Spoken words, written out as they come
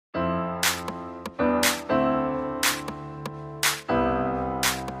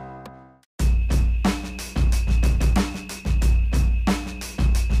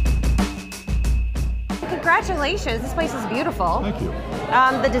congratulations. This place is beautiful. Thank you.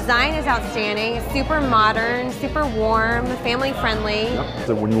 The design is outstanding. It's super modern, super warm, family friendly. Yep.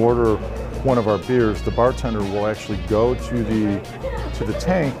 So when you order one of our beers, the bartender will actually go to the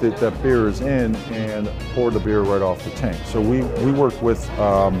tank that beer is in and pour the beer right off the tank. So we work with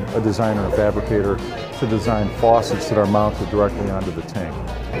a designer, a fabricator, to design faucets that are mounted directly onto the tank.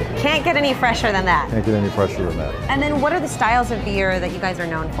 Can't get any fresher than that. Can't get any fresher than that. And then what are the styles of beer that you guys are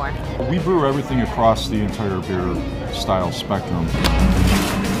known for? We brew everything across the entire beer style spectrum.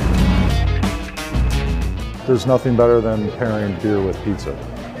 There's nothing better than pairing beer with pizza.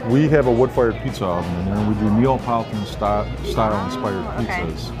 We have a wood-fired pizza oven in there, and we do Neapolitan style inspired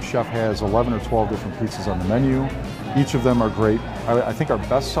pizzas. The chef has 11 or 12 different pizzas on the menu. Each of them are great. I think our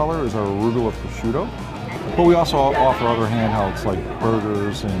best seller is our arugula prosciutto, but we also offer other handhelds like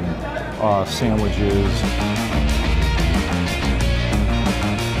burgers and sandwiches.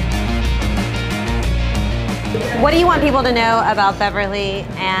 What do you want people to know about Beverly,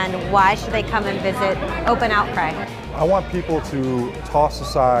 and why should they come and visit Open Outcry? I want people to toss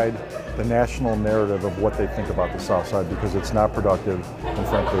aside the national narrative of what they think about the South Side, because it's not productive, and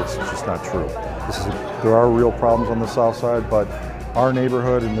frankly, it's just not true. There are real problems on the South Side, but our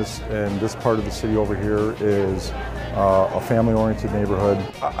neighborhood and this part of the city over here is a family-oriented neighborhood.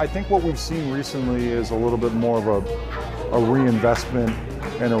 I think what we've seen recently is a little bit more of a reinvestment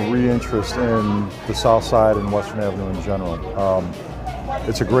and a reinterest in the South Side and Western Avenue in general.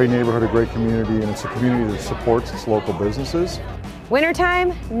 It's a great neighborhood, a great community, and it's a community that supports its local businesses.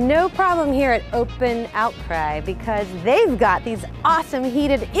 Wintertime, no problem here at Open Outcry, because they've got these awesome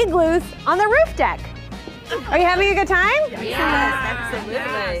heated igloos on the roof deck. Are you having a good time? Yes,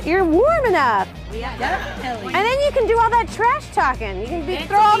 absolutely. You're warm enough. Definitely. And then you can do all that trash talking. You can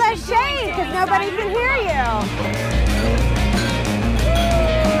throw all that shade because nobody can hear you.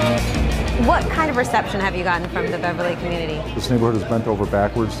 What kind of reception have you gotten from the Beverly community? This neighborhood has bent over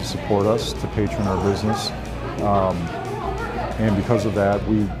backwards to support us, to patron our business. And because of that,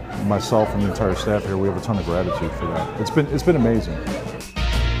 myself and the entire staff here, we have a ton of gratitude for that. It's been amazing.